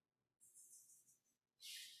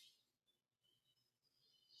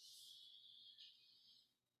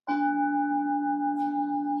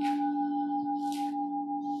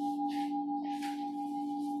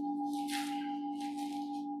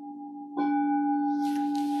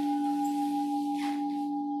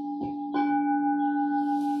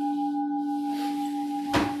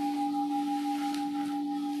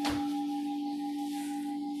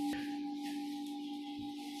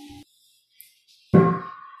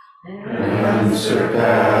and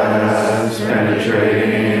surpass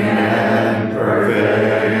penetrating and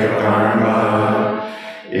perfect Dharma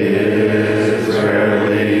is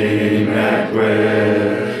rarely met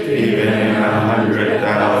with, even in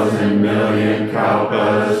 100,000 million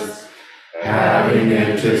kalpas. Having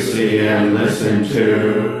it to see and listen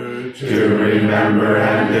to remember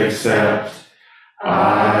and accept,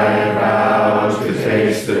 I vow to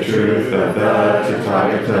taste the truth of the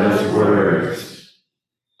Tathagata's words.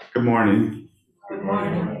 Good morning. Good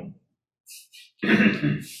morning.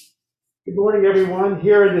 Good morning, everyone,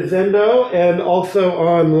 here in the Zendo and also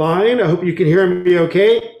online. I hope you can hear me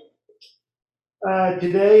okay.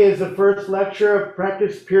 Today is the first lecture of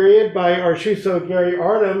practice period by our Shuso Gary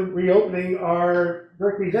Artem, reopening our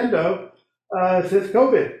Berkeley Zendo since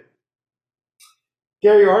COVID.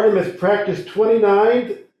 Gary Artem has practiced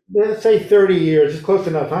 29, let's say 30 years. It's close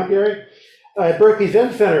enough, huh, Gary? At Berkeley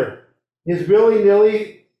Zen Center. His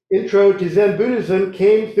willy-nilly intro to Zen Buddhism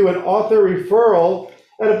came through an author referral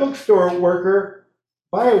at a bookstore worker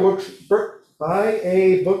by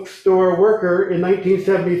a bookstore worker in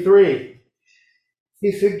 1973.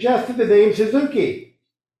 He suggested the name Suzuki.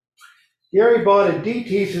 Gary bought a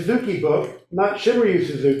D.T. Suzuki book, not Shinryu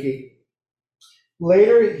Suzuki.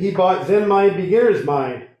 Later, he bought Zen Mind Beginner's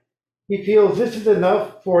Mind. He feels this is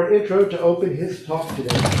enough for an intro to open his talk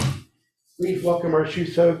today. Please welcome our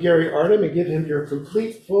Shuso Gary Artem and give him your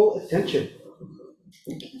complete, full attention.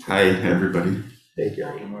 Hi, everybody. Hey,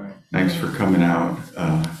 Gary. Thanks for coming out.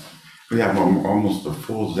 We have almost a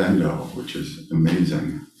full Zendo, which is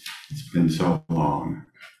amazing. It's been so long.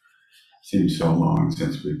 Seems so long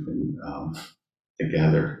since we've been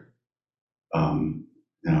together. And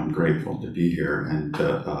I'm grateful to be here and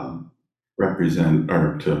to represent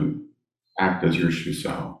or to act as your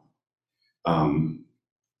Shuso.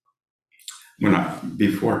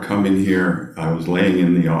 Before coming here, I was laying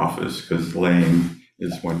in the office because laying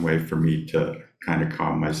is one way for me to kind of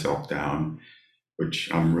calm myself down,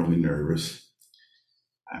 which I'm really nervous,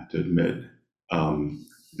 I have to admit. And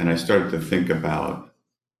I started to think about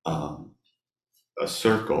a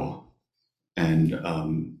circle, and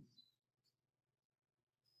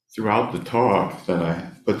throughout the talk that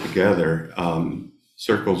I put together,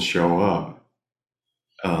 circles show up.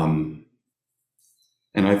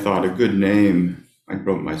 And I thought a good name, I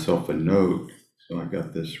wrote myself a note, so I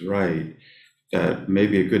got this right, that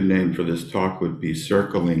maybe a good name for this talk would be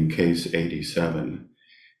Circling Case 87,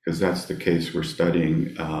 because that's the case we're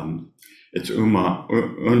studying. It's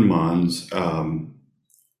Unman's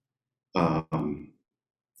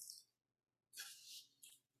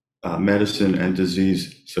medicine and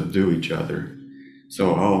disease subdue each other.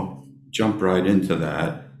 So I'll jump right into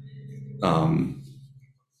that.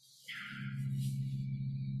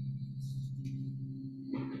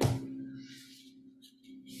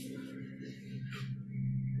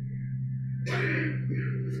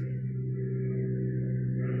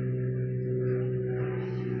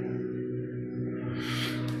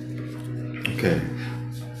 Okay,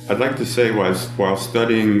 I'd like to say while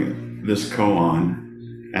studying this koan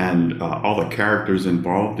and all the characters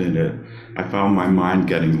involved in it, I found my mind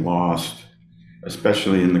getting lost,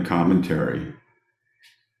 especially in the commentary.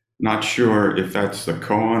 Not sure if that's the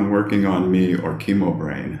koan working on me or chemo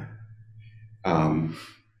brain. I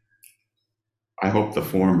hope the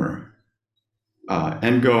former.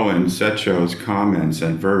 Engo and Secho's comments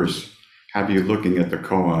and verse have you looking at the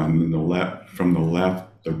koan from the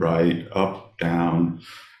left, the right, up, down,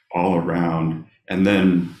 all around, and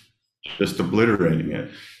then just obliterating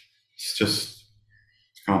it. It's just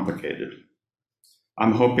complicated.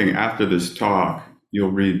 I'm hoping after this talk,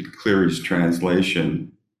 you'll read Cleary's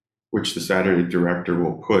translation, which the Saturday director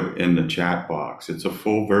will put in the chat box. It's a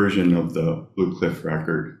full version of the Blue Cliff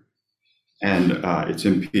record, and it's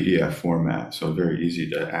in PDF format, so very easy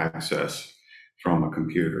to access from a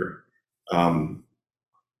computer.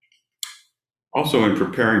 Also, in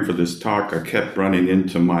preparing for this talk, I kept running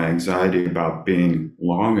into my anxiety about being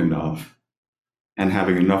long enough and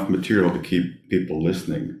having enough material to keep people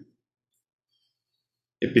listening.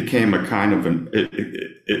 It became kind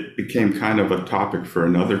of a topic for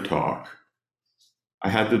another talk. I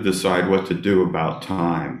had to decide what to do about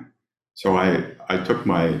time. So I took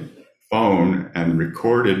my phone and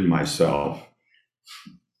recorded myself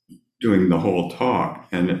doing the whole talk,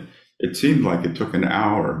 and it seemed like it took an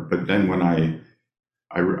hour, but then when I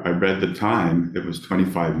read the time, it was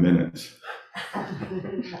 25 minutes.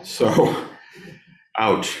 So,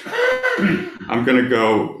 ouch. I'm going to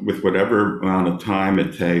go with whatever amount of time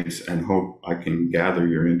it takes and hope I can gather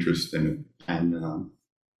your interest and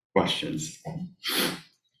questions.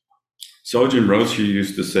 Sojin Roshi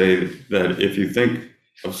used to say that if you think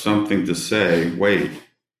of something to say, wait.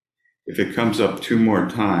 If it comes up 2 more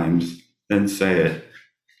times, then say it.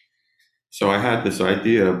 So I had this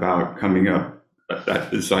idea about coming up,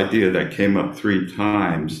 this idea that came up 3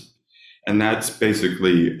 times. And that's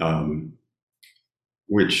basically,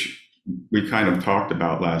 which we kind of talked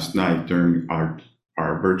about last night during our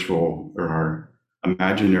virtual or our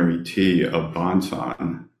imaginary tea of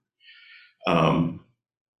Bonsan.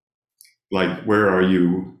 Like, where are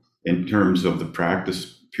you in terms of the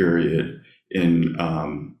practice period in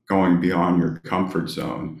going beyond your comfort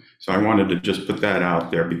zone? So I wanted to just put that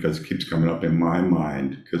out there because it keeps coming up in my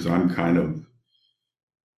mind because I'm kind of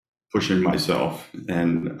pushing myself,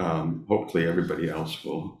 and hopefully everybody else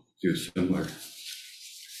will do similar.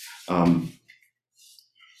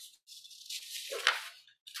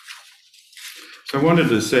 So I wanted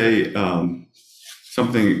to say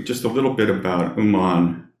something, just a little bit about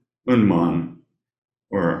Unman,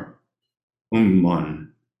 or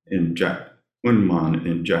Unman in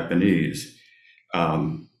Japanese.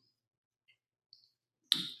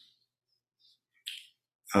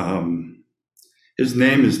 His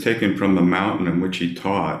name is taken from the mountain in which he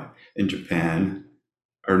taught in Japan,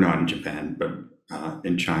 or not in Japan, but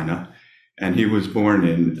in China. And he was born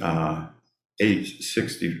in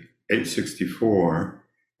 864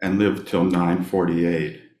 and lived till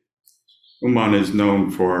 948. Unman is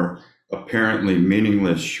known for apparently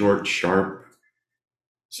meaningless, short, sharp,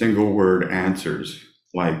 single-word answers,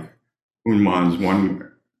 like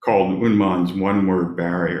called Unman's one-word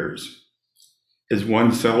barriers. His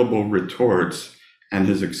one-syllable retorts and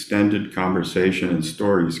his extended conversation and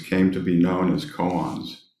stories came to be known as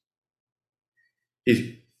koans.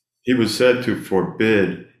 He was said to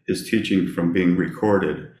forbid his teaching from being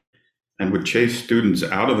recorded and would chase students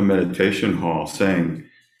out of the meditation hall saying,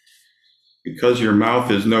 "Because your mouth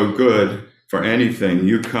is no good for anything,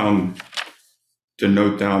 you come to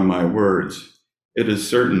note down my words. It is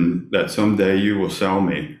certain that someday you will sell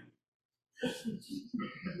me."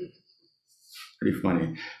 Pretty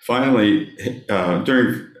funny. Finally,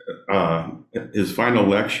 during his final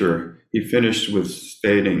lecture, he finished with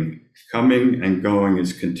stating, "Coming and going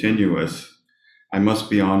is continuous. I must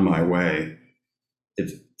be on my way."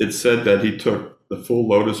 It's said that he took the full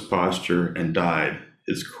lotus posture and died.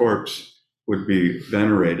 His corpse would be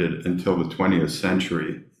venerated until the 20th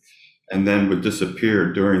century and then would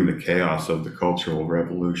disappear during the chaos of the Cultural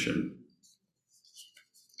Revolution.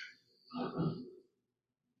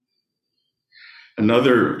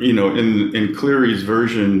 Another, in Cleary's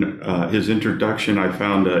version, his introduction, I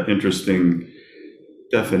found an interesting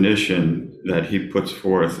definition that he puts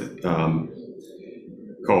forth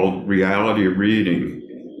called reality reading.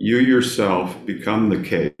 You yourself become the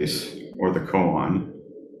case or the koan,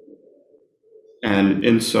 and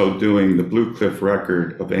in so doing, the Blue Cliff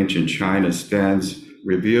record of ancient China stands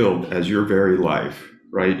revealed as your very life,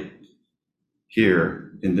 right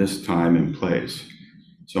here in this time and place.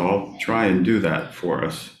 So I'll try and do that for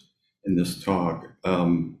us in this talk.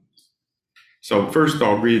 So first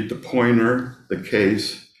I'll read the pointer, the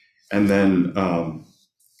case, and then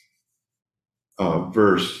a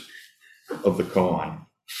verse of the koan.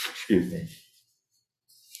 Excuse me.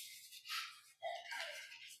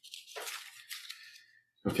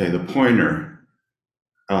 Okay, the pointer.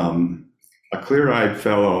 A clear-eyed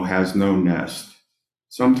fellow has no nest.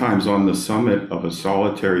 Sometimes on the summit of a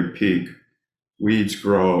solitary peak, weeds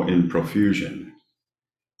grow in profusion.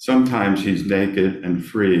 Sometimes he's naked and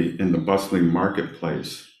free in the bustling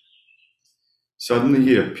marketplace. Suddenly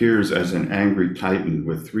he appears as an angry titan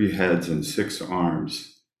with 3 heads and 6 arms.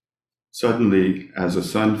 Suddenly, as a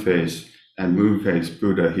sun-faced and moon-faced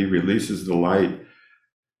Buddha, he releases the light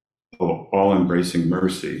of all-embracing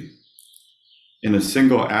mercy. In a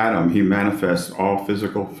single atom, he manifests all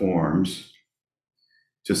physical forms.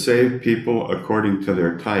 To save people according to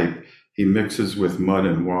their type, he mixes with mud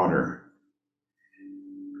and water.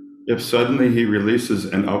 If suddenly he releases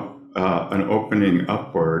an opening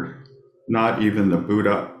upward, not even the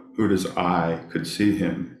Buddha's eye could see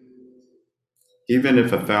him. Even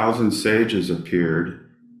if 1,000 sages appeared,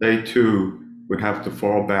 they too would have to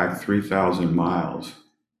fall back 3,000 miles.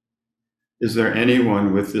 Is there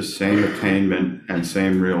anyone with this same attainment and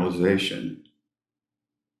same realization?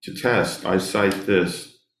 To test, I cite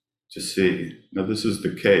this to see. Now, this is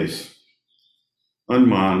the case.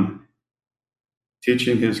 Unman,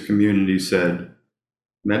 teaching his community, said,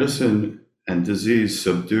 "Medicine and disease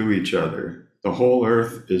subdue each other. The whole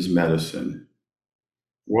earth is medicine.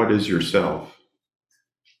 What is yourself?"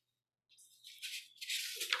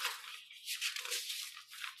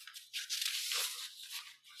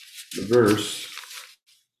 The verse,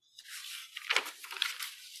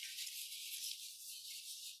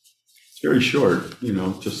 very short,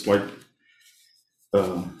 just like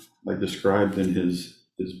I described in his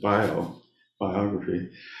biography.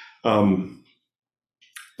 The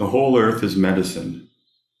whole earth is medicine.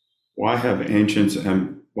 Why have ancients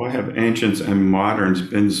and moderns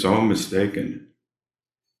been so mistaken?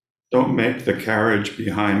 Don't make the carriage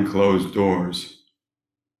behind closed doors.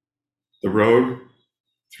 The road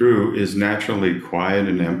through is naturally quiet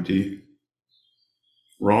and empty.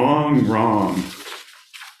 Wrong, wrong.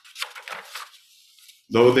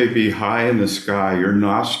 Though they be high in the sky, your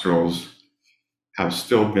nostrils have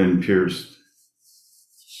still been pierced.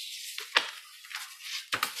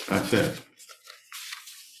 That's it.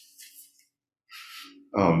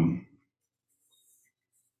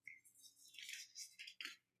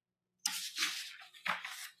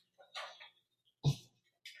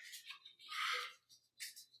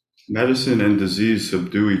 Medicine and disease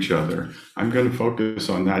subdue each other. I'm going to focus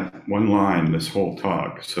on that one line this whole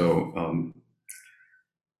talk, so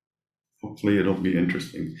hopefully it'll be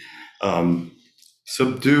interesting.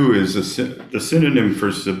 Subdue is the synonym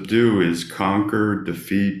for subdue is conquer,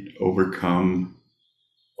 defeat, overcome,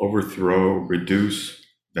 overthrow, reduce,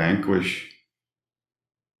 vanquish.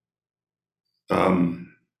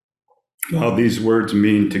 While these words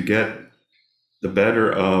mean to get the better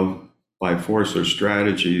of by force or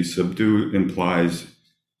strategy, subdue implies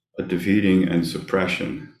a defeating and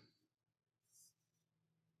suppression.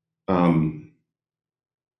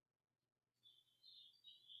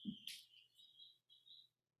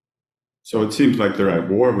 So it seems like they're at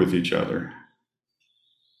war with each other.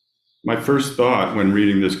 My first thought when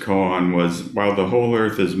reading this koan was, while the whole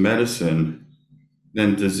earth is medicine,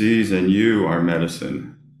 then disease and you are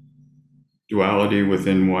medicine. Duality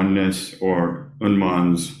within oneness, or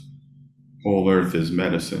Unman's whole earth is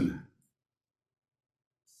medicine.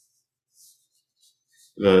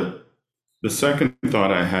 The second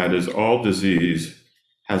thought I had is all disease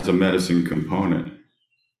has a medicine component.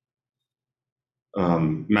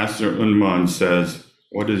 Master Unman says,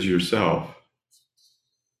 what is yourself?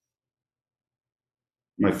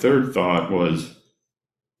 My third thought was,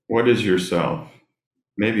 what is yourself?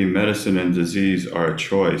 Maybe medicine and disease are a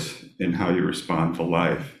choice in how you respond to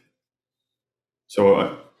life.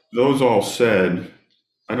 So those all said,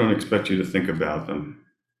 I don't expect you to think about them.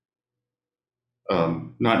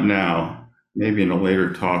 Not now. Maybe in a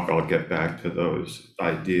later talk, I'll get back to those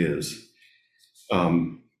ideas.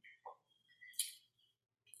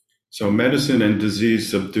 So medicine and disease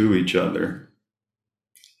subdue each other.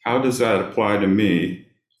 How does that apply to me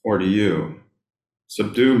or to you?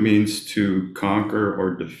 Subdue means to conquer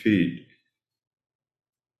or defeat.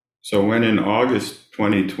 So when in August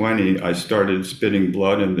 2020, I started spitting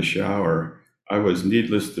blood in the shower, I was,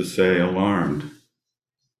 needless to say, alarmed.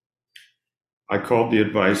 I called the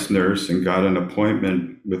advice nurse and got an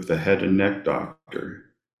appointment with the head and neck doctor.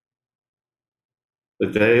 The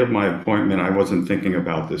day of my appointment, I wasn't thinking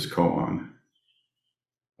about this koan.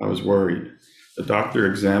 I was worried. The doctor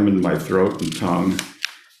examined my throat and tongue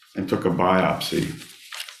and took a biopsy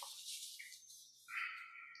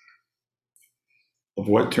of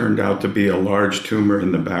what turned out to be a large tumor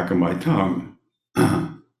in the back of my tongue.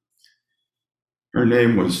 Her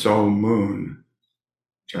name was So Moon,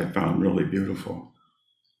 which I found really beautiful.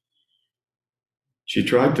 She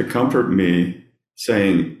tried to comfort me,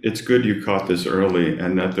 saying, it's good you caught this early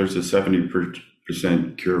and that there's a 70%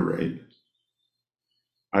 cure rate.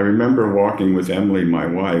 I remember walking with Emily, my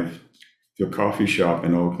wife, to a coffee shop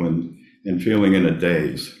in Oakland and feeling in a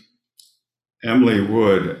daze. Emily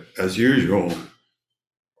would, as usual,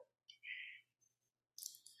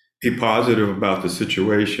 be positive about the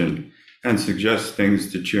situation and suggest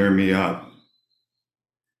things to cheer me up.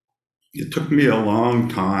 It took me a long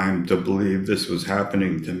time to believe this was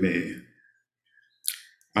happening to me.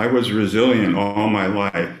 I was resilient all my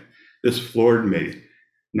life. This floored me.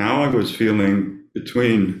 Now I was feeling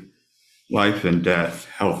between life and death,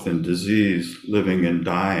 health and disease, living and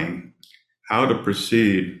dying. How to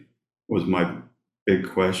proceed was my big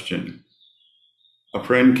question. A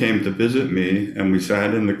friend came to visit me and we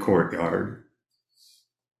sat in the courtyard.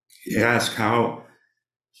 He asked, how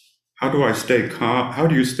do I stay calm? How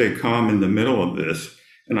do you stay calm in the middle of this?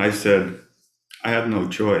 And I said, I have no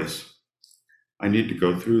choice. I need to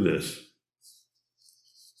go through this.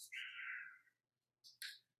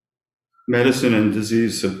 Medicine and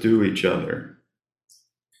disease subdue each other.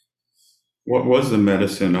 What was the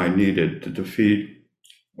medicine I needed to defeat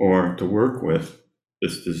or to work with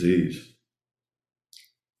this disease?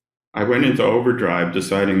 I went into overdrive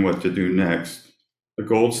deciding what to do next. The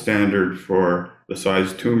gold standard for the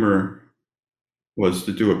size tumor was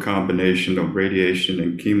to do a combination of radiation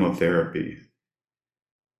and chemotherapy.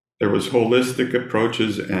 There was holistic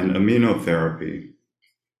approaches and immunotherapy.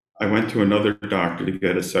 I went to another doctor to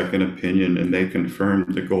get a second opinion, and they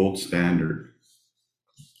confirmed the gold standard.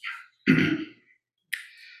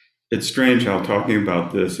 It's strange how talking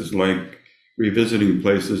about this is like revisiting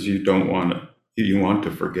places you want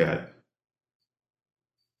to forget.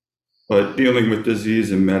 But dealing with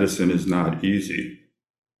disease in medicine is not easy.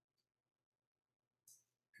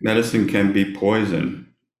 Medicine can be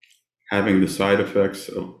poison, having the side effects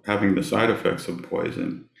of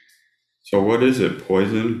poison. So what is it?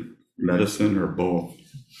 Poison, medicine, or both?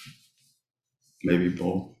 Maybe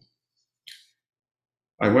both.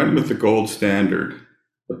 I went with the gold standard.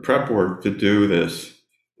 The prep work to do this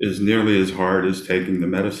is nearly as hard as taking the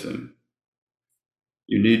medicine.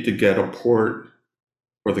 You need to get a port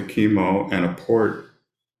for the chemo and a port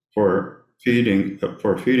for a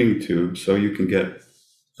feeding tube so you can get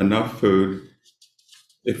enough food.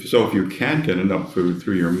 If you can't get enough food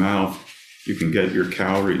through your mouth, you can get your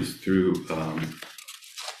calories through a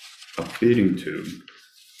feeding tube.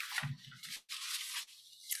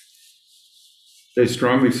 They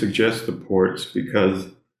strongly suggest the ports because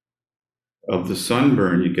of the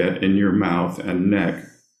sunburn you get in your mouth and neck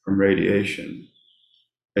from radiation.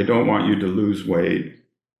 They don't want you to lose weight,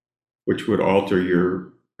 which would alter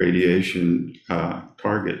your radiation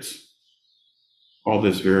targets. All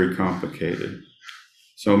this very complicated.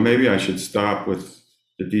 So maybe I should stop with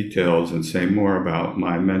the details and say more about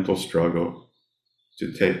my mental struggle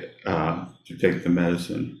to take the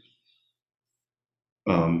medicine.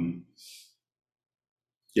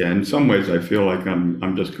 In some ways I feel like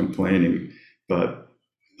I'm just complaining, but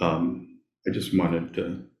I just wanted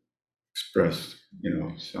to express,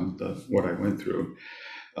 some of what I went through.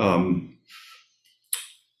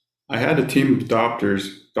 I had a team of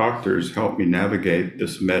doctors help me navigate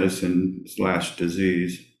this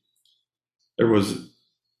medicine/disease. There was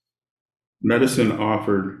medicine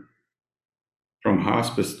offered from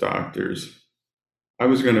hospice doctors. I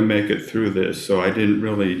was going to make it through this, so I didn't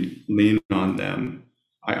really lean on them.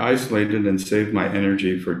 I isolated and saved my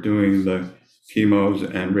energy for doing the chemos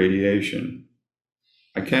and radiation.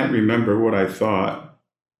 I can't remember what I thought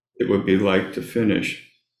it would be like to finish.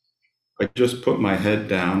 I just put my head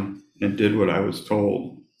down and did what I was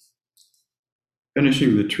told.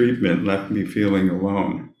 Finishing the treatment left me feeling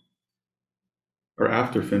alone. Or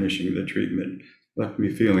after finishing the treatment, left me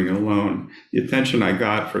feeling alone. The attention I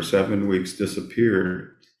got for 7 weeks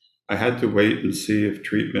disappeared. I had to wait and see if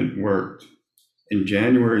treatment worked. In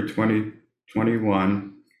January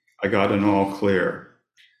 2021, I got an all clear.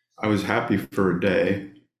 I was happy for a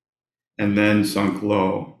day and then sunk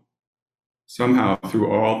low. Somehow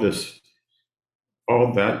through all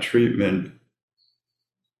that treatment,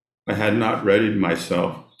 I had not readied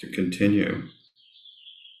myself to continue.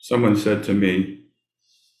 Someone said to me,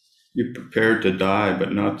 "You prepared to die,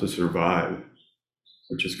 but not to survive,"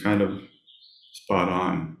 which is kind of spot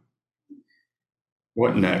on.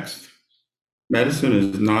 What next? Medicine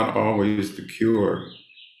is not always the cure.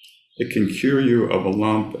 It can cure you of a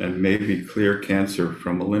lump and maybe clear cancer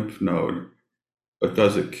from a lymph node, but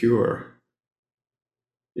does it cure?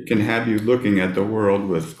 It can have you looking at the world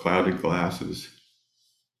with clouded glasses,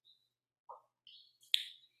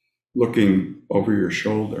 looking over your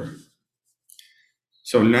shoulder.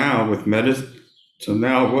 So now what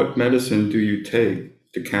medicine do you take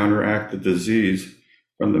to counteract the disease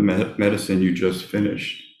from the medicine you just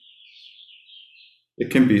finished? It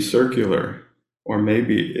can be circular, or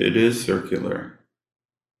maybe it is circular.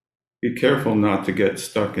 Be careful not to get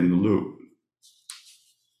stuck in the loop.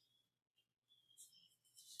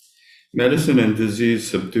 Medicine and disease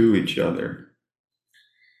subdue each other.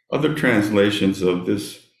 Other translations of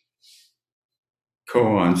this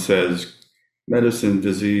koan says medicine,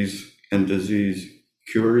 disease, and disease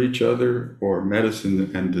cure each other, or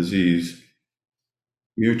medicine and disease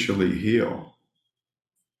mutually heal.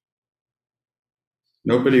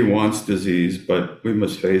 Nobody wants disease, but we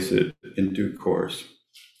must face it in due course.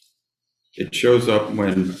 It shows up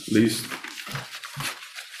when least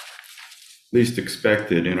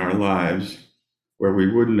expected in our lives, where we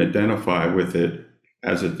wouldn't identify with it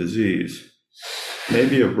as a disease.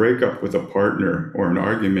 Maybe a breakup with a partner or an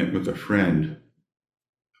argument with a friend.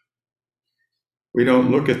 We don't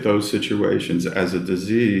look at those situations as a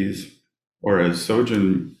disease, or as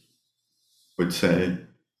Sojun would say,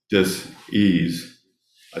 dis-ease.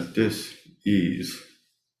 A dis-ease.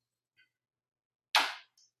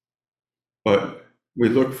 But we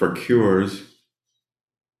look for cures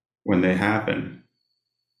when they happen.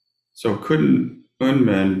 So couldn't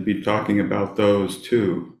Unmen be talking about those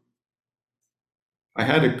too? I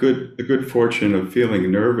had a good fortune of feeling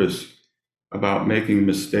nervous about making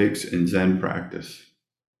mistakes in Zen practice.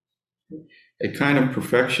 A kind of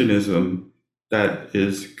perfectionism that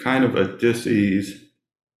is kind of a dis-ease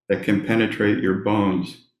that can penetrate your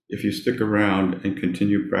bones if you stick around and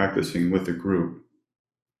continue practicing with a group.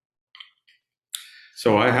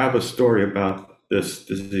 So I have a story about this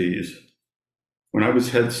disease. When I was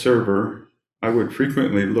head server, I would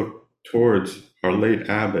frequently look towards our late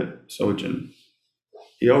abbot, Sojin.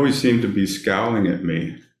 He always seemed to be scowling at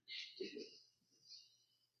me.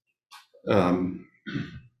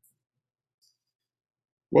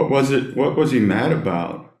 What was he mad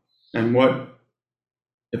about? And what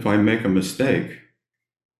if I make a mistake?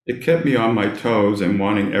 It kept me on my toes and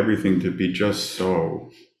wanting everything to be just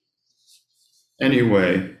so.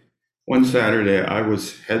 Anyway, one Saturday I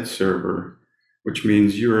was head server, which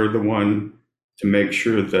means you're the one to make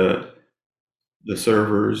sure that the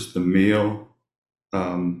servers, the meal,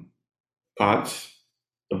 pots,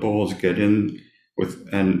 the bowls get in with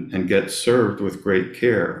and get served with great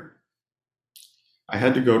care. I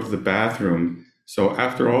had to go to the bathroom, so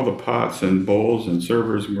after all the pots and bowls and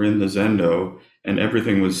servers were in the Zendo and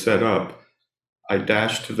everything was set up, I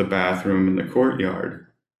dashed to the bathroom in the courtyard.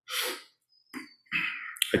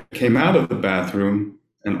 I came out of the bathroom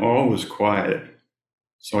and all was quiet.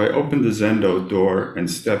 So I opened the Zendo door and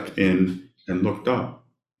stepped in and looked up.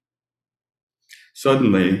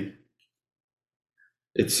 Suddenly,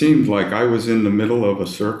 it seemed like I was in the middle of a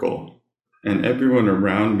circle and everyone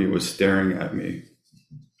around me was staring at me.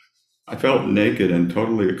 I felt naked and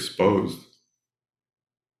totally exposed.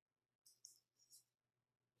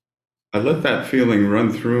 I let that feeling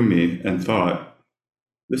run through me and thought,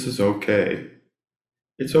 this is okay.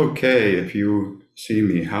 It's okay if you see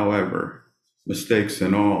me, however, mistakes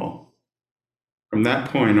and all. From that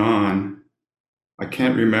point on, I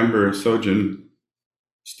can't remember Sojin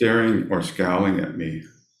staring or scowling at me.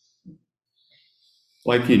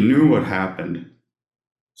 Like he knew what happened.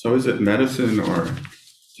 So is it medicine or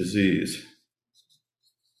disease?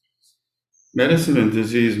 Medicine and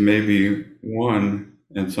disease may be one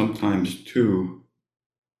and sometimes two.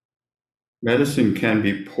 Medicine can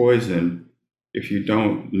be poison if you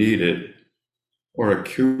don't need it, or a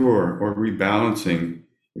cure or rebalancing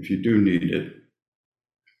if you do need it.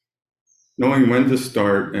 Knowing when to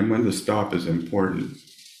start and when to stop is important.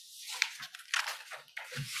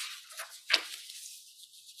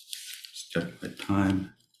 Check my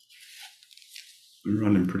time. I'm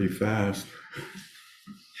running pretty fast.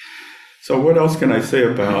 So what else can I say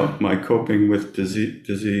about my coping with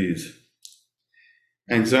disease?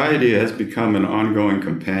 Anxiety has become an ongoing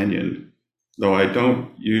companion, though I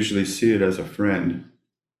don't usually see it as a friend.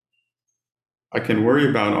 I can worry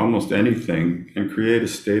about almost anything and create a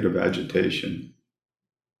state of agitation.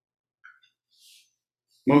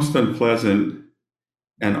 Most unpleasant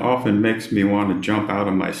and often makes me want to jump out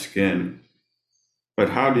of my skin.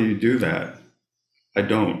 But how do you do that? I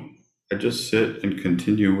don't. I just sit and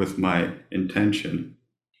continue with my intention.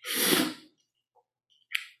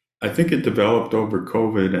 I think it developed over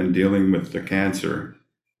COVID and dealing with the cancer,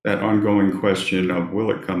 that ongoing question of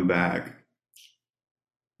will it come back?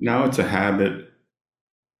 Now it's a habit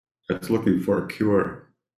that's looking for a cure.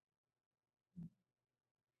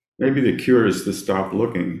 Maybe the cure is to stop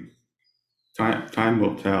looking. Time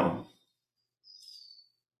will tell.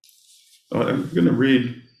 I'm going to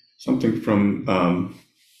read something from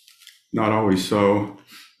Not Always So.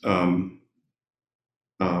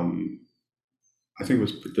 I think it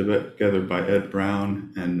was put together by Ed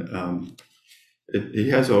Brown, and he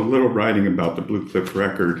has a little writing about the Blue Cliff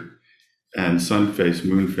Record and Sun Face,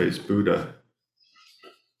 Moon Face Buddha.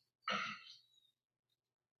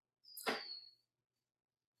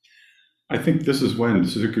 I think this is when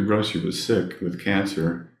Suzuki Roshi was sick with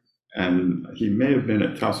cancer, and he may have been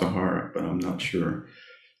at Tassajara, but I'm not sure.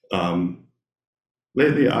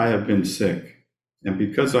 Lately, I have been sick, and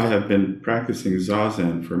because I have been practicing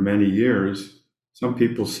Zazen for many years, some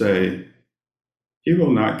people say, he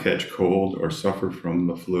will not catch cold or suffer from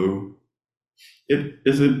the flu.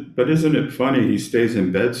 But isn't it funny he stays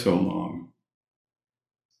in bed so long?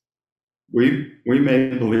 We may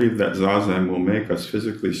believe that Zazen will make us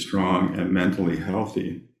physically strong and mentally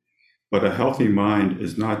healthy, but a healthy mind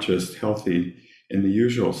is not just healthy in the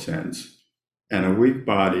usual sense, and a weak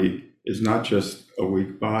body is not just a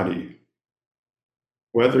weak body.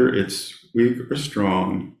 Whether it's weak or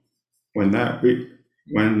strong, when that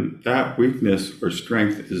weakness or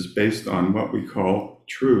strength is based on what we call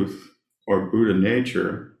truth or Buddha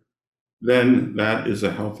nature, then that is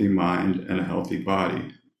a healthy mind and a healthy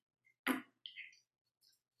body.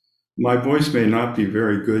 My voice may not be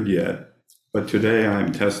very good yet, but today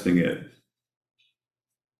I'm testing it.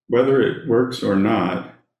 Whether it works or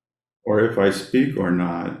not, or if I speak or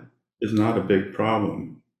not, is not a big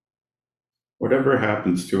problem. Whatever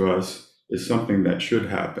happens to us is something that should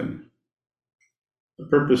happen. The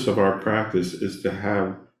purpose of our practice is to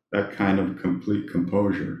have that kind of complete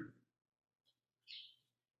composure.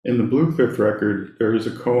 In the Blue Cliff record, there is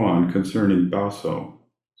a koan concerning Baso.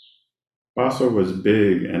 Baso was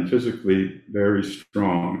big and physically very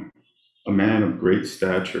strong, a man of great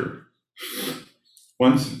stature.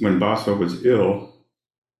 Once, when Baso was ill,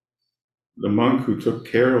 the monk who took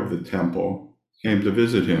care of the temple came to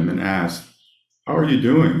visit him and asked, "How are you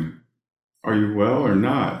doing? Are you well or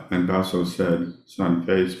not?" And Baso said,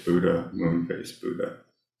 "Sun-faced Buddha, moon-faced Buddha."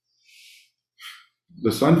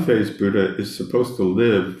 The sun-faced Buddha is supposed to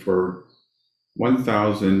live for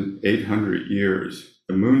 1,800 years.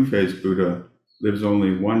 The moon-faced Buddha lives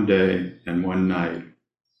only one day and one night.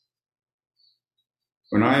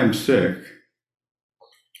 When I am sick,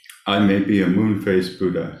 I may be a moon-faced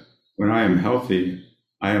Buddha. When I am healthy,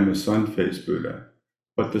 I am a sun-faced Buddha.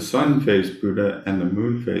 But the sun-faced Buddha and the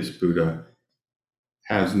moon-faced Buddha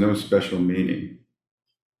has no special meaning.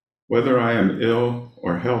 Whether I am ill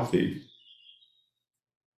or healthy,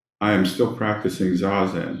 I am still practicing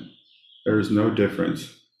Zazen. There is no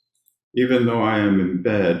difference. Even though I am in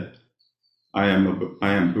bed, I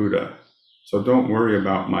am Buddha. So don't worry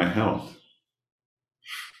about my health.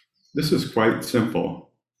 This is quite simple.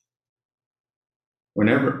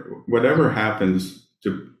 Whatever happens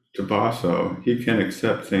to Baso, he can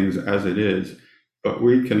accept things as it is, but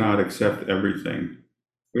we cannot accept everything.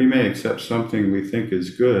 We may accept something we think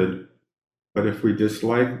is good, but if we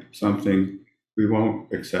dislike something, we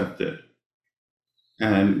won't accept it.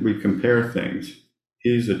 And we compare things.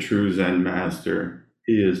 He's a true Zen master.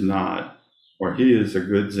 He is not. Or he is a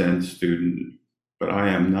good Zen student, but I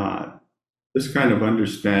am not. This kind of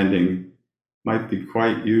understanding might be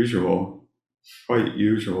quite usual,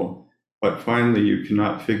 but finally you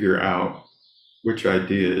cannot figure out which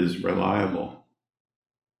idea is reliable.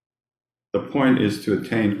 The point is to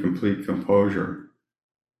attain complete composure.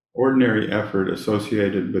 Ordinary effort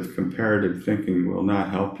associated with comparative thinking will not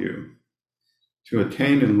help you. To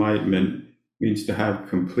attain enlightenment means to have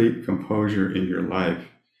complete composure in your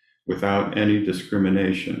life without any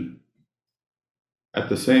discrimination. At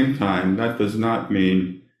the same time, that does not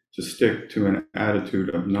mean to stick to an attitude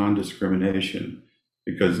of non-discrimination,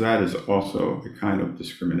 because that is also a kind of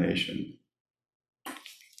discrimination.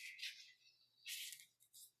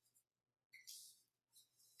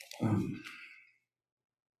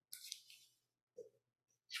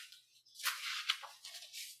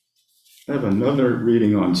 I have another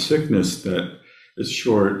reading on sickness that is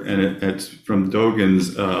short, and it's from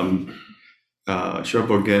Dogen's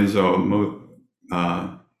Shobogenzo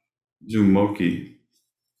Zumoki.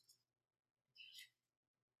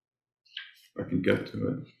 If I can get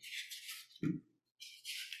to it.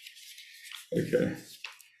 Okay.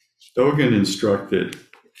 Dogen instructed,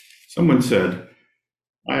 someone said,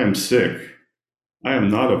 "I am sick. I am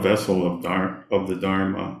not a vessel of the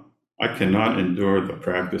Dharma. I cannot endure the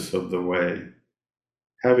practice of the way.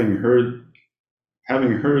 Having heard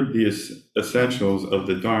the essentials of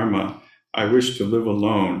the Dharma, I wish to live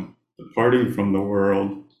alone, departing from the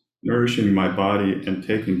world, nourishing my body and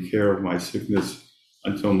taking care of my sickness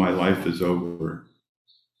until my life is over."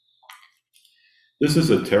 This is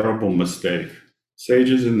a terrible mistake.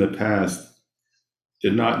 Sages in the past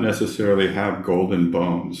did not necessarily have golden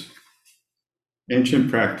bones. Ancient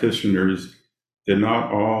practitioners did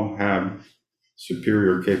not all have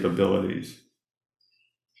superior capabilities.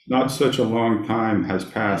 Not such a long time has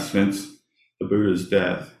passed since the Buddha's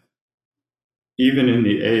death. Even in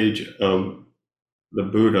the age of the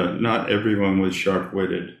Buddha, not everyone was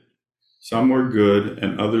sharp-witted. Some were good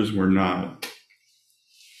and others were not.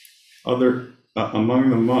 Among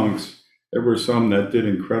the monks, there were some that did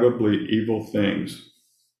incredibly evil things,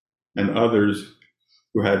 and others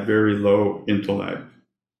who had very low intellect.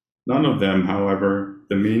 None of them, however,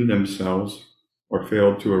 demeaned themselves or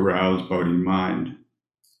failed to arouse Bodhi mind.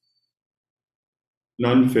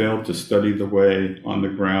 None failed to study the way on the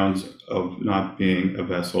grounds of not being a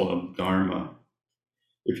vessel of Dharma.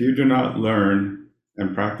 If you do not learn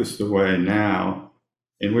and practice the way now,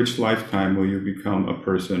 in which lifetime will you become a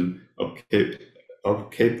person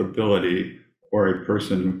of capability or a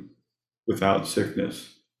person without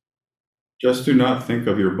sickness? Just do not think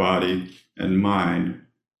of your body and mind.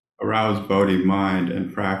 Arouse Bodhi mind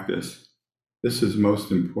and practice. This is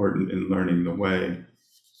most important in learning the way.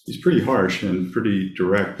 He's pretty harsh and pretty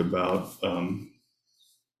direct about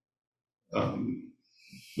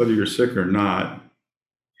whether you're sick or not,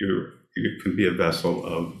 you can be a vessel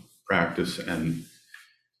of practice and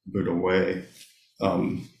good a way.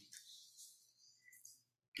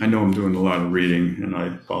 I know I'm doing a lot of reading, and I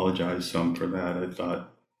apologize some for that. I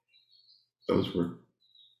thought those were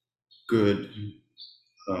good,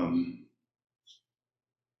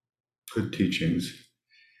 good teachings.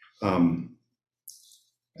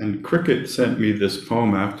 And Cricket sent me this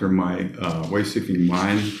poem after my Way-Seeking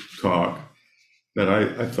Mind talk that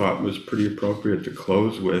I thought was pretty appropriate to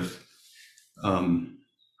close with. I'm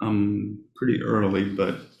pretty early,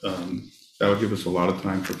 but that would give us a lot of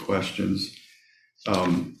time for questions.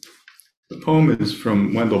 The poem is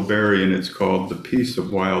from Wendell Berry, and it's called The Peace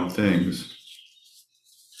of Wild Things.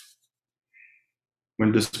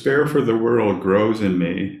 When despair for the world grows in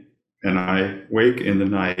me, and I wake in the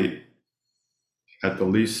night at the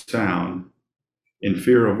least sound, in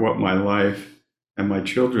fear of what my life and my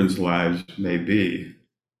children's lives may be,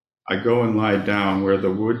 I go and lie down where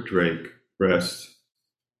the wood drake rests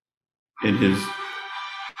in his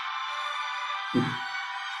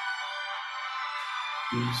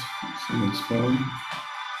someone's phone.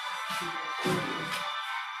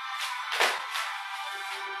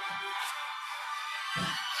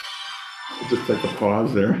 I'll just take a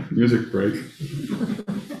pause there. Music break.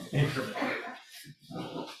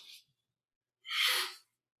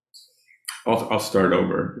 I'll start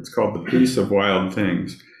over. It's called The Peace of Wild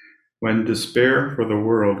Things. When despair for the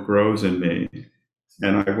world grows in me,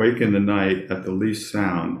 and I wake in the night at the least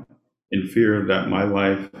sound, in fear that my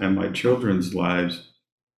life and my children's lives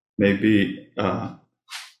may be,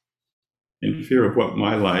 in fear of what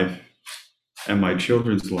my life and my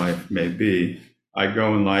children's life may be, I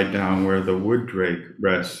go and lie down where the wood drake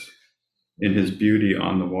rests in his beauty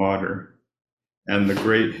on the water, and the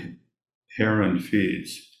great heron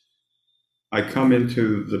feeds. I come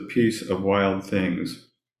into the peace of wild things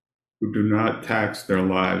who do not tax their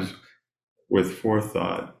lives with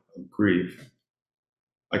forethought of grief.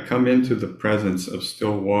 I come into the presence of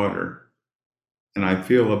still water, and I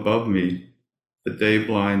feel above me the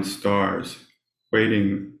day-blind stars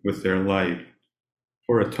waiting with their light.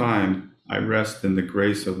 For a time, I rest in the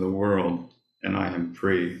grace of the world, and I am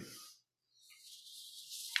free.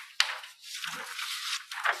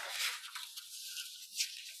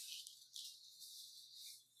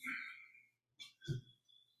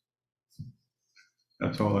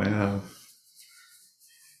 That's all I have.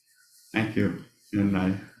 Thank you. And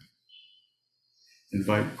I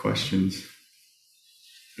invite questions.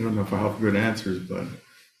 I don't know if I'll have good answers, but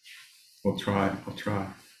I'll try.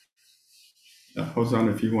 Hosan,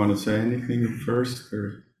 if you want to say anything first,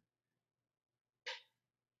 or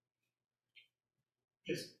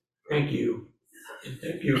yes, thank you, and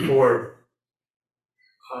thank you for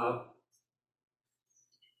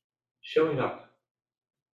showing up.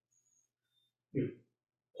 You've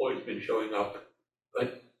always been showing up,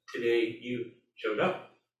 but today you showed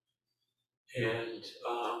up, and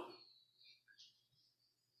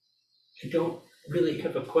I don't really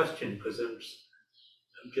have a question because I'm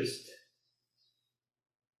just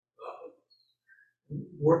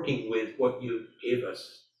working with what you gave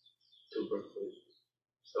us to work with.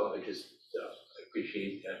 So I just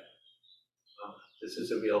appreciate that. This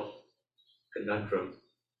is a real conundrum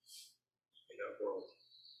in our world.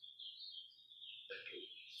 Thank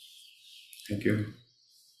you. thank you.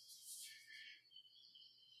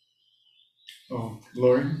 Oh,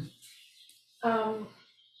 Lori? I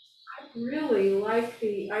really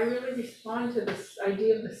respond to this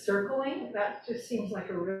idea of the circling. That just seems like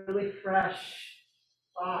a really fresh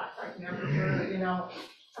thought. I've never heard,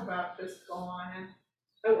 about this go on.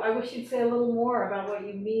 And I wish you'd say a little more about what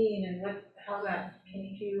you mean and how that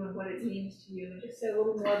came to you and what it means to you. And just say a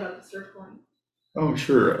little more about the circling. Oh,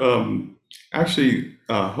 sure. Actually,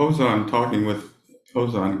 talking with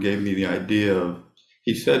Hosan gave me the idea of,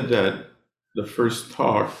 he said that the first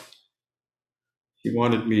talk, he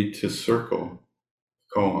wanted me to circle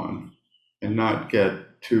koan and not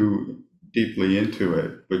get too deeply into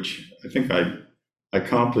it, which I think I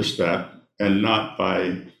accomplished that, and not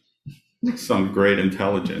by some great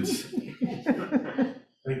intelligence.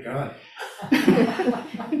 Thank God.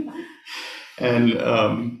 And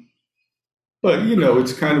but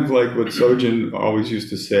it's kind of like what Sojin always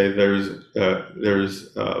used to say: there's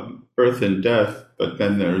birth and death, but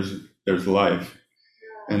then there's life,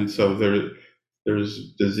 and so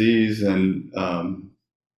there's disease and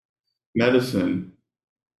medicine,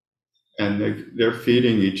 and they're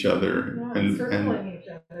feeding each other, Circling each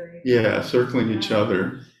other. Yeah, circling each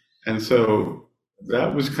other. And so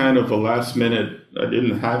that was kind of a last minute. I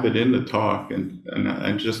didn't have it in the talk, and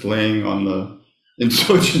I'm just laying in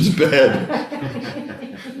Sojin's bed,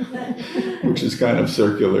 which is kind of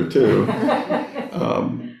circular too.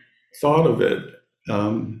 Thought of it, I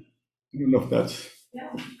don't know if that's,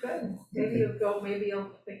 Yeah, good. Maybe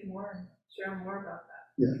you'll think more and share more about that.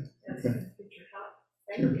 Yeah, As okay. a future talk.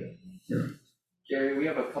 Thank Sure. you. Gary, we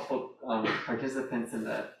have a couple participants in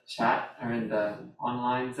the chat or in the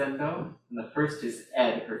online Zendo, and the first is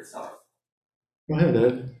Ed Herzog. Go ahead,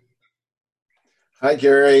 Ed. Hi,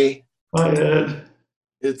 Gary. Hi, Ed.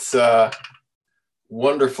 It's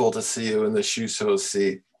wonderful to see you in the Shuso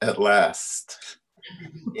seat at last.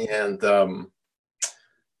 And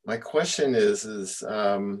my question is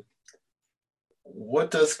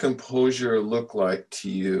what does composure look like to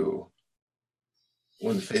you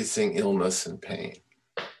when facing illness and pain?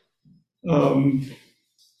 You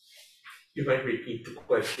might repeat the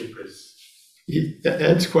question because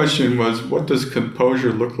Ed's question was, what does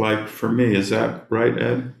composure look like for me? Is that right,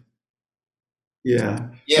 Ed? Yeah.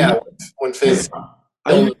 Yeah, when facing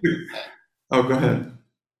illness. Oh, go ahead.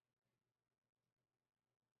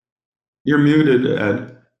 You're muted,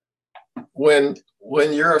 Ed. When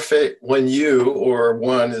you or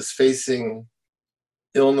one is facing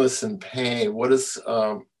illness and pain, what is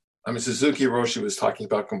Suzuki Roshi was talking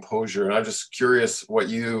about composure, and I'm just curious what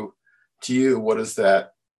does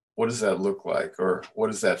that look like, or what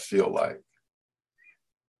does that feel like?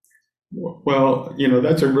 Well,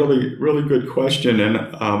 that's a really, really good question.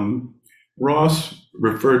 And Ross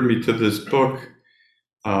referred me to this book.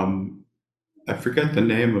 I forget the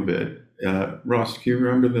name of it. Ross, do you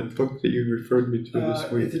remember the book that you referred me to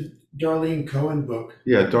this week? It's a Darlene Cohen book.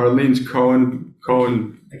 Yeah, Darlene's Cohen.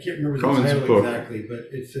 I can't remember the Cohen's title book exactly, but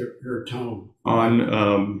it's her tome.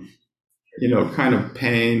 On, kind of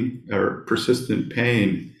pain or persistent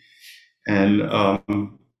pain. And, I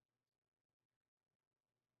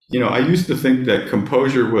used to think that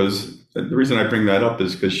composure was, the reason I bring that up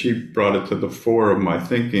is because she brought it to the fore of my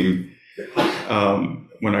thinking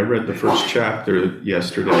when I read the first chapter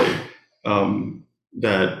yesterday,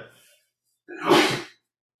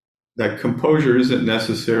 that composure isn't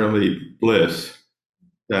necessarily bliss,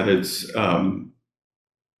 that it's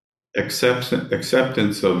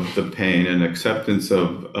acceptance of the pain and acceptance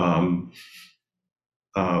of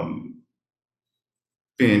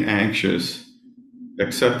being anxious,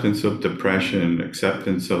 acceptance of depression,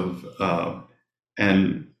 acceptance of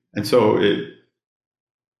and so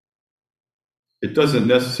it doesn't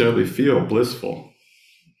necessarily feel blissful.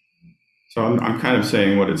 So I'm kind of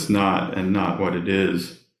saying what it's not and not what it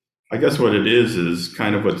is. I guess what it is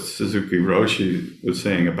kind of what Suzuki Roshi was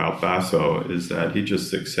saying about Basso, is that he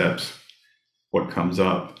just accepts what comes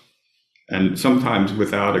up, and sometimes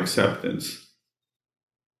without acceptance.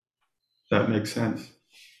 Does that make sense?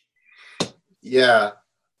 Yeah.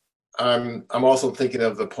 I'm also thinking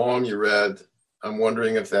of the poem you read. I'm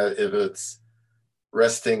wondering if it's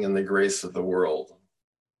resting in the grace of the world,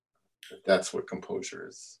 if that's what composure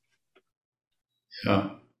is.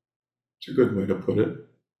 Yeah, it's a good way to put it.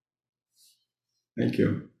 Thank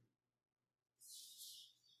you.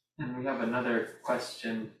 And we have another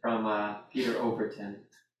question from Peter Overton.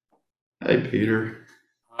 Hey, Peter.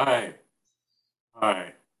 Hi.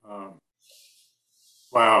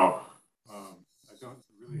 Wow. I don't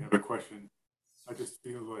really have a question. I just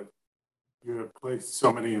feel that you have placed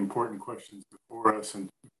so many important questions before us, and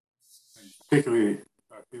particularly,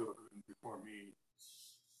 I feel, before me.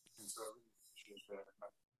 And so I really appreciate that.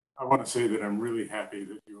 I want to say that I'm really happy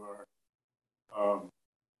that you are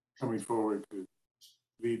coming forward to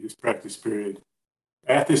lead this practice period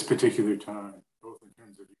at this particular time, both in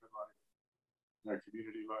terms of your life and our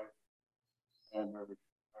community life and our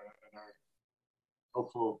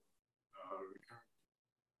hopeful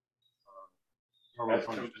Ask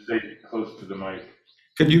him to stay close to the mic.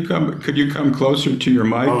 Could you come closer to your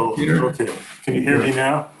mic, Peter? Okay. Can you hear me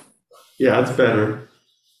now? Yeah, it's better.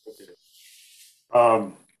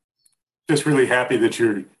 Okay. Just really happy that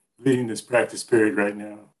you're leading this practice period right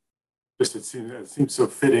now. Just it seems so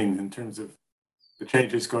fitting in terms of the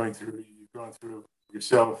changes you've gone through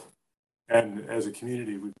yourself, and as a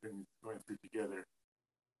community we've been going through together.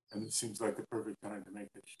 And it seems like the perfect time to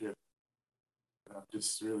make that shift. And I'm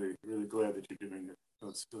just really, really glad that you're doing it. So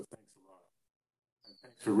thanks a lot. And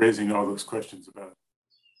thanks for raising all those questions about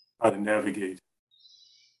how to navigate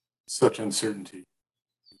such uncertainty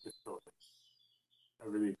and difficulty. I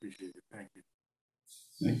really appreciate it. Thank you.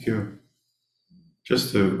 Thank you.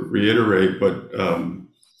 Just to reiterate what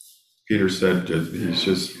Peter said, he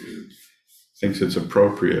just thinks it's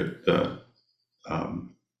appropriate that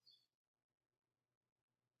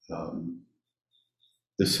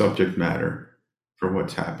the subject matter for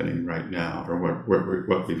what's happening right now, or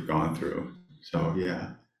what we've gone through. So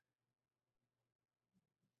yeah,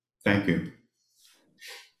 thank you.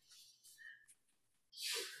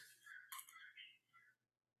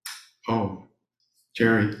 Oh,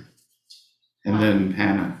 Jerry, and then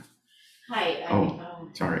Hannah. Hi,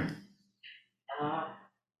 Sorry. uh,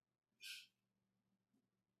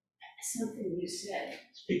 something you said,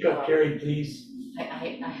 Speak up, Jerry, please. I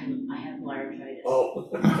have laryngitis.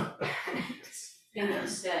 Oh. Thing you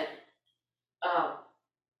said,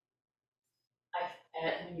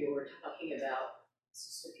 when you were talking about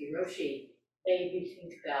Suzuki Roshi, made me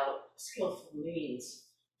think about skillful means.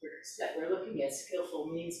 We're looking at skillful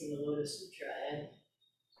means in the Lotus Sutra, and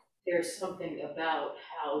there's something about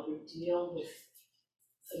how we deal with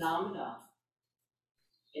phenomena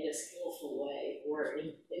in a skillful way or in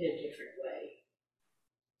a different way.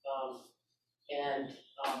 And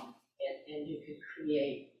you can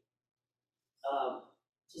create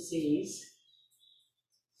disease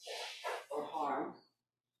or harm,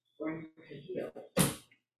 or you can heal.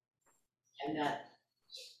 And that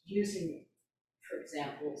using, for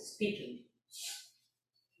example, speaking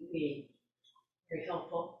can be very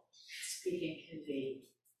helpful. Speaking can be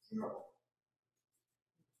neural.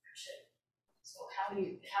 So how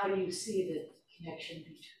do you see the connection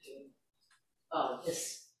between this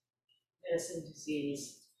medicine disease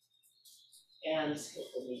and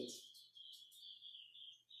skillful means?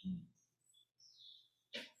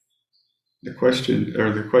 The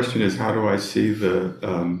question is, how do I see the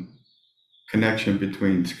connection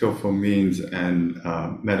between skillful means and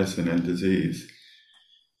medicine and disease?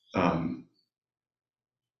 Kind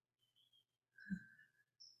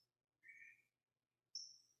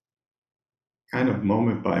of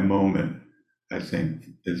moment by moment, I think,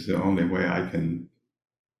 is the only way I can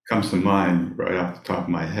comes to mind right off the top of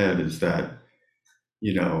my head, is that,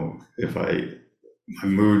 if my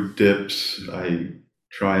mood dips, I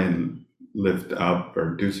try and lift up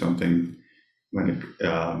or do something when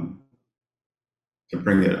to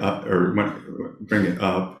bring it up, or bring it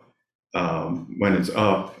up. When it's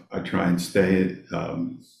up, I try and stay,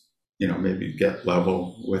 maybe get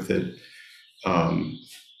level with it.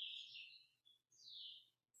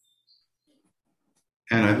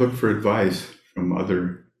 And I look for advice from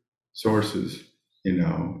other sources,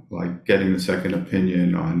 like getting the second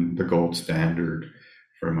opinion on the gold standard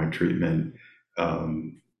for my treatment,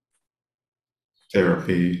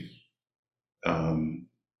 therapy,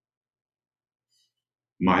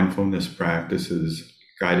 mindfulness practices,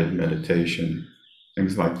 guided meditation,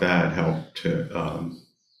 things like that help to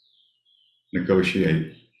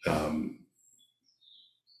negotiate at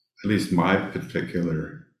least my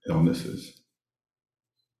particular illnesses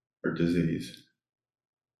or disease.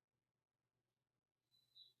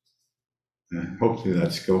 Hopefully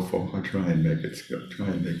that's skillful. I'll try and make it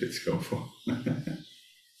skillful. Yes,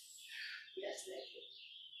 thank you.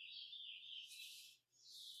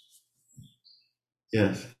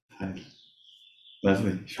 Yes. Hi.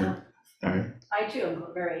 Leslie, sure. All right. I too am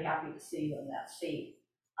very happy to see you in that seat.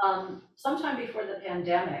 Sometime before the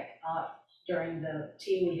pandemic, during the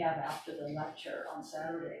tea we have after the lecture on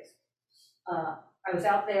Saturdays, I was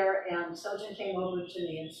out there and Sojin came over to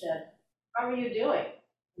me and said, "How are you doing?"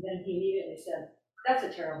 And then he immediately said, "That's a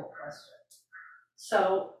terrible question."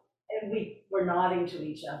 So, and we were nodding to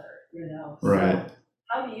each other, Right. So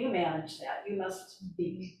how do you manage that? You must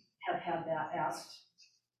have had that asked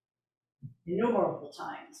innumerable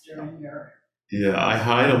times during your... Yeah, I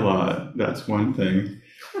hide a lot. That's one thing.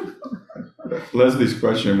 Leslie's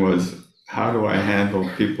question was, how do I handle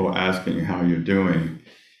people asking how you're doing?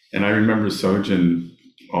 And I remember Sojin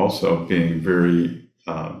also being very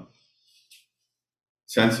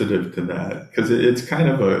sensitive to that, because it's kind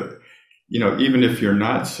of a, even if you're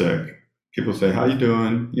not sick, people say, how you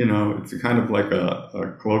doing? It's kind of like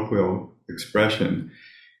a colloquial expression.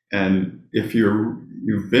 And if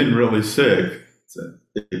you've been really sick,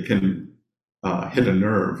 it can hit a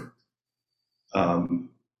nerve. I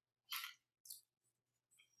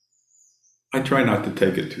try not to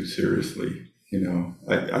take it too seriously.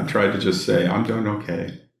 I try to just say, I'm doing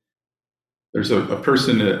okay. There's a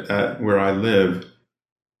person at where I live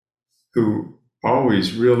who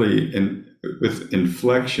always really, with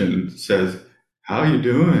inflection, says, how you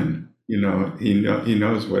doing? He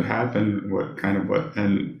knows what happened,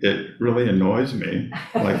 and it really annoys me.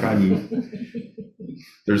 Like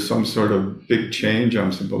there's some sort of big change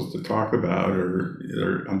I'm supposed to talk about,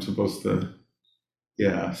 or I'm supposed to,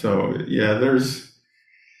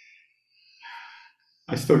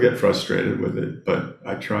 I still get frustrated with it, but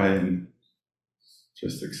I try and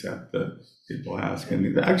just accept that people ask,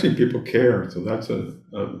 and actually people care, so that's a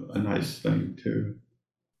nice thing too.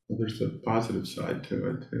 There's a positive side to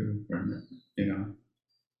it too,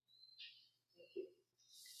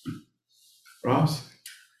 Ross?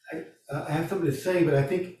 I have something to say, but I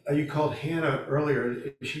think you called Hannah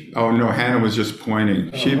earlier. Is she? Oh, no, Hannah was just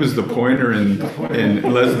pointing. She was the pointer in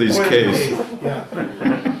Leslie's case. Yeah.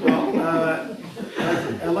 Well,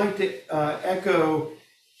 I'd like to echo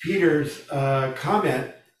Peter's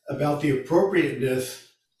comment about the appropriateness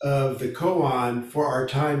of the koan for our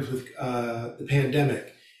times with the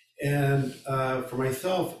pandemic. And for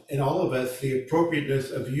myself and all of us, the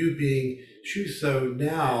appropriateness of you being Shuso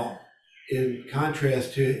now, in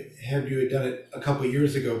contrast to have you had done it a couple of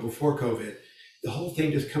years ago before COVID. The whole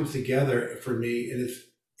thing just comes together for me, and it's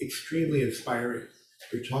extremely inspiring.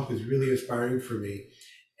 Your talk is really inspiring for me.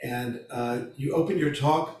 And you opened your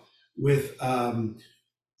talk with Uman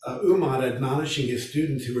admonishing his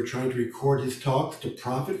students who were trying to record his talks to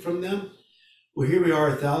profit from them. Well, here we are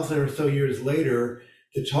 1,000 or so years later.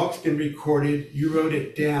 The talk's been recorded, you wrote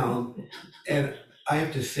it down, and I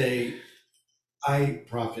have to say, I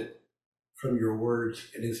profit from your words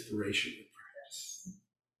and inspiration.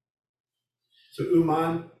 So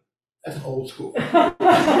Uman, that's old school. Thank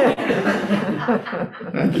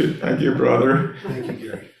you, brother. Thank you,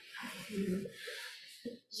 Gary.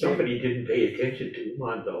 Somebody didn't pay attention to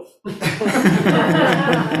Uman though.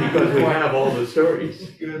 Because we have all the stories.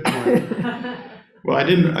 Good point. Well, I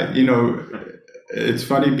didn't, it's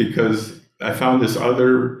funny because I found this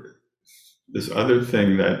other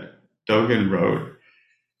thing that Dogen wrote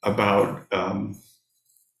about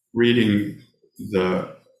reading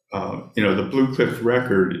the Blue Cliff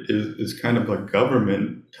Record is kind of a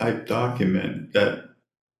government type document that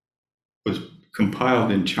was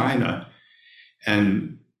compiled in China.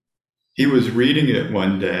 And he was reading it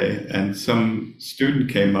one day and some student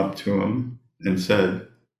came up to him and said,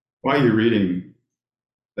 "Why are you reading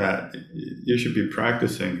that? You should be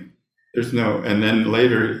practicing." And then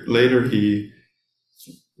later he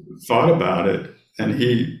thought about it and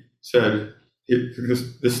he said,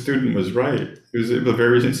 this student was right. He was a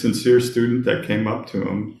very sincere student that came up to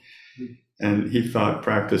him and he thought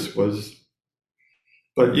practice was,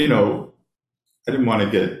 but I didn't want to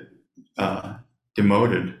get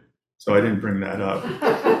demoted, so I didn't bring that up.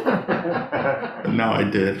 But now I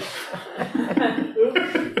did.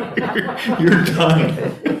 You're done.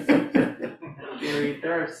 Gary,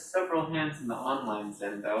 there are several hands in the online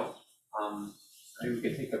Zendo. Maybe we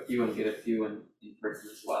could take a few and get a few in person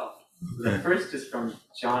as well. The first is from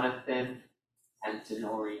Jonathan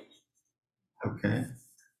Antonori. Okay.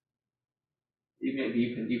 Maybe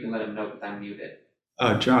you can let him know because I'm muted.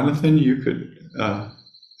 Jonathan, you could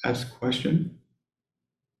ask a question.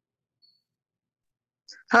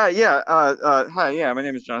 Hi, yeah. My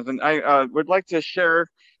name is Jonathan. I would like to share.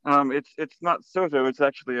 It's not Soto. It's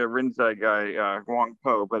actually a Rinzai guy, Huang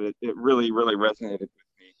Po, but it really resonated with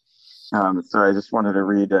me. So I just wanted to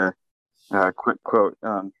read a quick quote.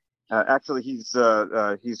 Actually, he's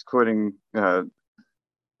quoting Qing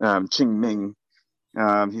Ming.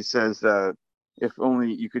 He says, "If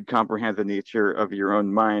only you could comprehend the nature of your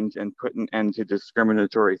own mind and put an end to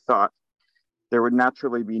discriminatory thought, there would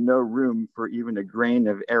naturally be no room for even a grain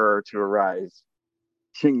of error to arise."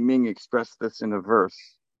 Qing Ming expressed this in a verse: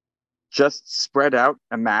 "Just spread out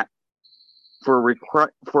a mat for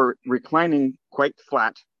reclining quite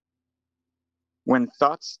flat. When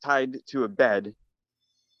thoughts tied to a bed,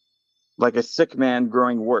 like a sick man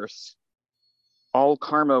growing worse, all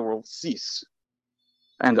karma will cease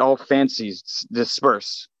and all fancies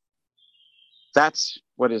disperse. That's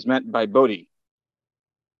what is meant by Bodhi."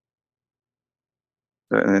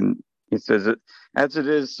 And he says, "As it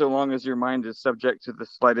is, so long as your mind is subject to the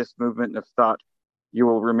slightest movement of thought, you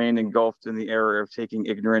will remain engulfed in the error of taking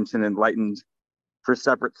ignorant and enlightened for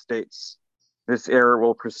separate states. This error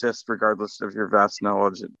will persist regardless of your vast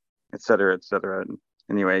knowledge, et cetera, et cetera." And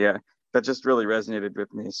anyway, yeah, that just really resonated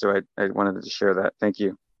with me. So I wanted to share that. Thank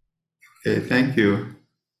you. Okay, thank you.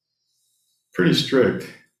 Pretty strict.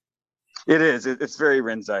 It is. It's very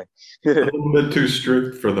Rinzai. A little bit too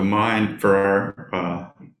strict for the mind, for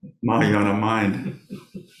our Mahayana mind.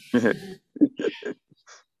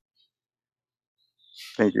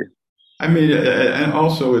 Thank you. I mean, and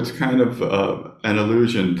also it's kind of an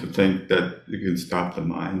illusion to think that you can stop the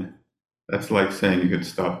mind. That's like saying you could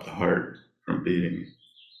stop the heart from beating.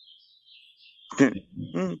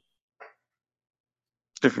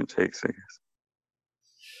 Different takes, I guess.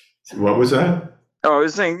 What was that? Oh, I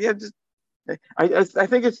was saying, yeah, just, I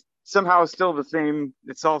think it's somehow still the same.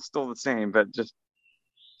 It's all still the same, but just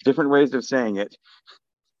different ways of saying it.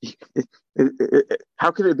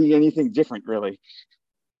 How could it be anything different, really?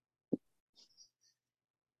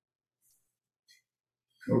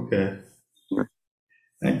 Okay.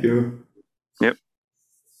 Thank you. Yep.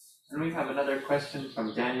 And we have another question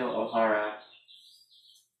from Daniel O'Hara.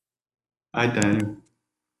 Hi, Daniel.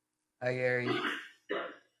 Hi, Gary.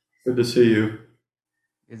 Good to see you.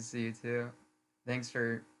 Good to see you too. Thanks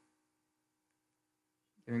for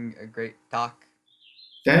giving a great talk.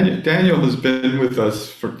 Daniel has been with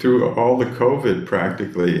us through all the COVID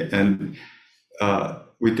practically, and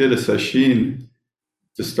we did a session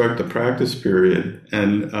to start the practice period,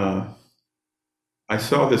 and I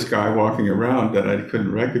saw this guy walking around that I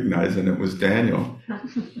couldn't recognize, and it was Daniel.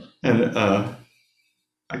 And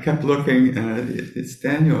I kept looking, and it's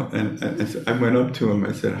Daniel. And I went up to him.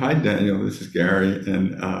 I said, "Hi, Daniel. This is Gary."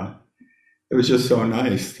 And it was just so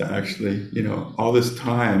nice to actually, all this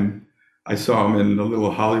time, I saw him in the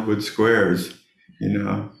little Hollywood squares.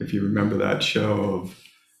 If you remember that show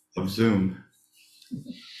of Zoom.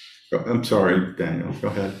 I'm sorry, Daniel. Go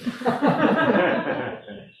ahead.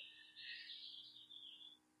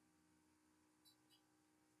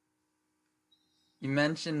 You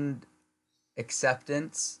mentioned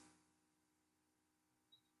acceptance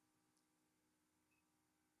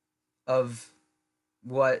of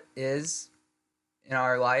what is in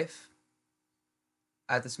our life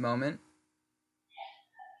at this moment.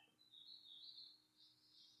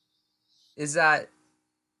 Is that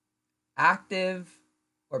active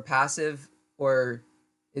or passive, or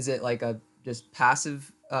is it like a just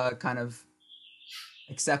passive kind of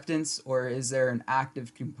acceptance, or is there an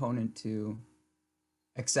active component to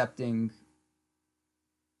accepting?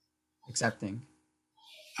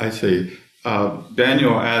 I see.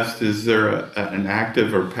 Daniel asked, is there an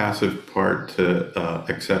active or passive part to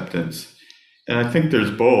acceptance? And I think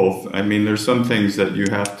there's both. I mean, there's some things that you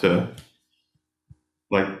have to,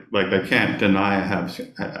 like I can't deny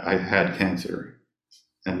I had cancer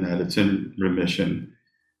and that it's in remission.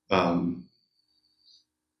 But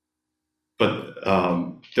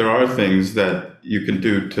there are things that you can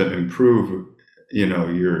do to improve,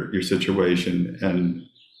 your situation, and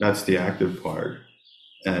that's the active part.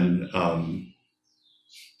 And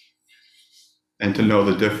to know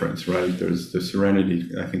the difference, right? There's the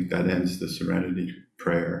serenity. I think that ends the serenity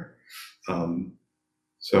prayer.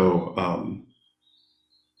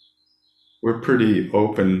 We're pretty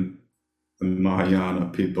open, Mahayana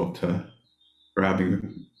people, to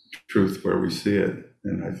grabbing truth where we see it,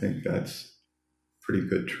 and I think that's pretty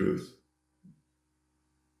good truth.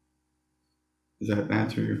 Does that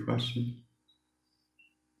answer your question?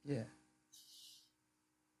 Yeah.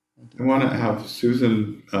 Thank I want to have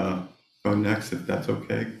Susan go next, if that's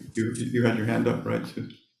okay. You had your hand up, right,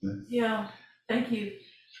 Susan? Yeah, thank you.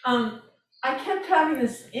 I kept having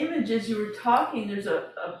this image as you were talking. There's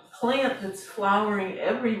a plant that's flowering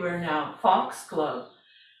everywhere now, foxglove,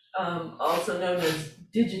 also known as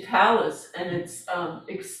digitalis, and it's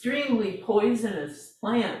extremely poisonous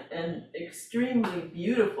plant and extremely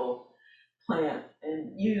beautiful plant,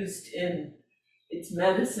 and used in its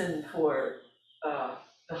medicine for the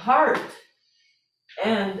heart.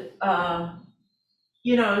 And I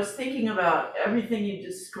was thinking about everything you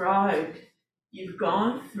described you've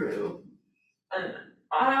gone through, and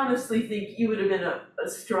I honestly think you would have been a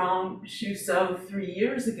strong Shuso 3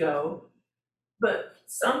 years ago, but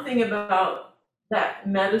something about that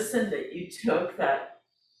medicine that you took, that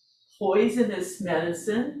poisonous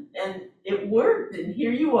medicine, and it worked, and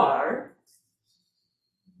here you are,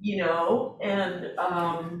 and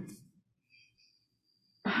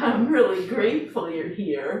I'm really grateful you're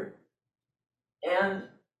here, and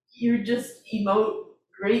you just emote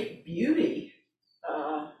great beauty,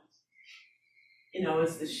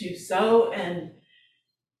 as the Shuso, and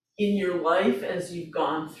in your life as you've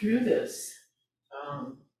gone through this.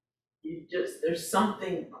 There's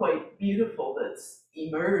something quite beautiful that's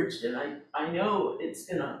emerged, and I know it's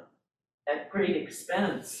gonna, at great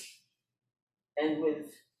expense, and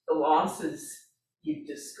with the losses you've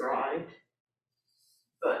described,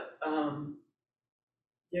 but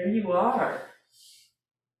there you are,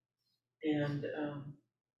 and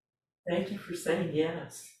thank you for saying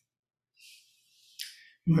yes.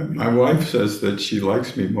 My wife says that she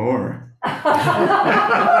likes me more.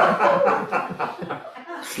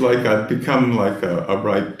 It's like I've become like a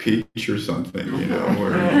ripe peach or something,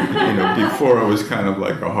 where, before I was kind of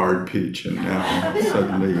like a hard peach, and now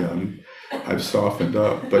suddenly I've softened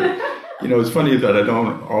up. But, it's funny that I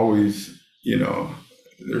don't always,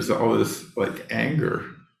 there's all this like anger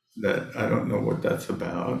that I don't know what that's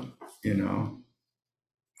about,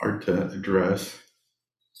 hard to address.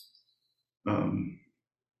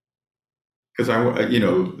 Because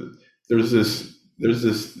there's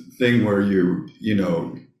this thing where you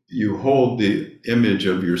hold the image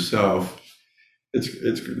of yourself.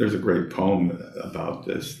 There's a great poem about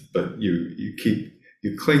this, but you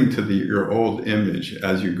cling to your old image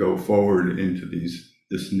as you go forward into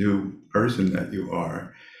this new person that you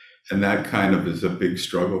are. And that kind of is a big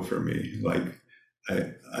struggle for me. Like,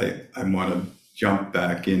 I want to jump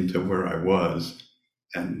back into where I was,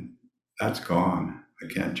 and that's gone. I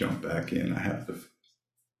can't jump back in. I have to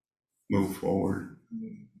move forward.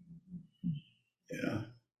 Yeah.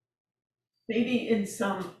 Maybe in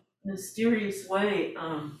some mysterious way,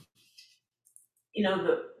 you know,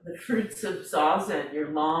 the fruits of Zazen, your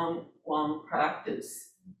long practice,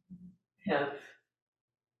 have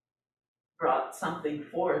brought something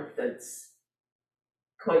forth that's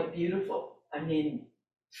quite beautiful. I mean,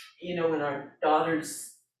 you know, when our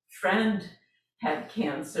daughter's friend had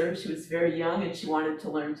cancer, she was very young and she wanted to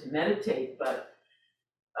learn to meditate, but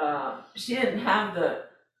she didn't have the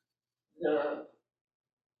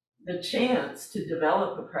chance to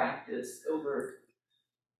develop a practice over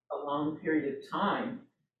a long period of time.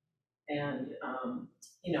 And,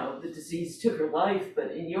 you know, the disease took her life,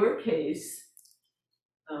 but in your case,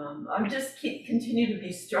 I just continue to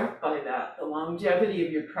be struck by that, the longevity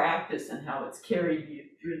of your practice and how it's carried you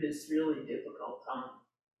through this really difficult time.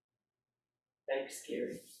 Thanks,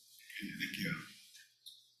 Gary. Thank you.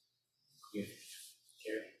 Yeah.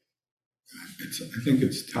 Gary. I think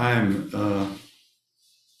it's time.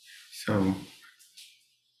 So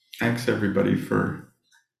thanks everybody for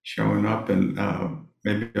showing up, and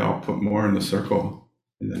maybe I'll put more in the circle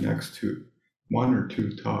in the next one or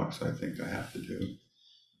two talks I think I have to do.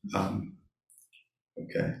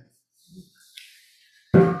 Okay.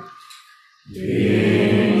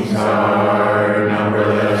 Beings are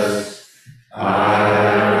numberless. I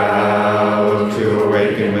vow to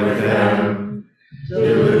awaken with them.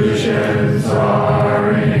 Delusions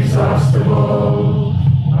are inexhaustible.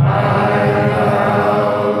 I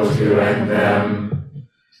vow to end them.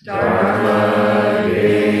 Dharma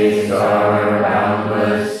gates are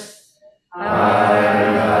boundless. I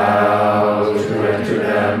vow to enter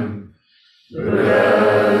them.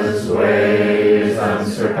 Buddha's way is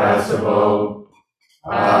unsurpassable. I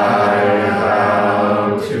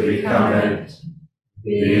vow to become it.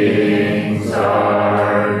 Beings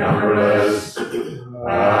are numberless.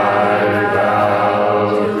 I vow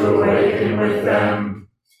to awaken with them.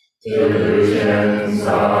 Delusions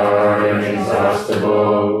are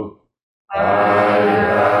inexhaustible. I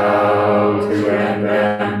vow to end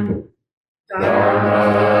them.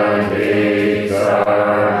 Dharma gates are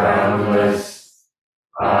boundless.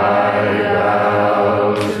 I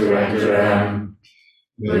vow to enter them.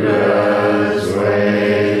 Buddha's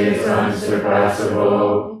way is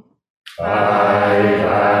unsurpassable. I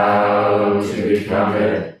vow to become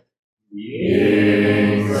it.